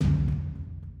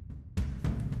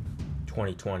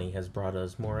2020 has brought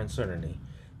us more uncertainty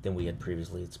than we had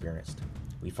previously experienced.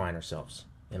 We find ourselves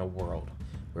in a world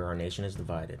where our nation is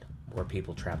divided, more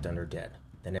people trapped under debt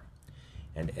than ever,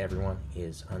 and everyone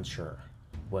is unsure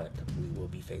what we will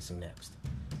be facing next.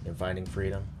 In Finding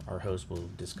Freedom, our host will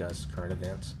discuss current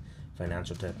events,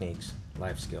 financial techniques,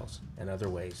 life skills, and other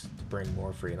ways to bring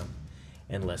more freedom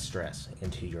and less stress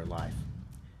into your life.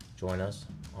 Join us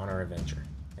on our adventure,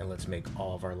 and let's make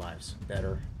all of our lives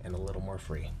better and a little more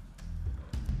free.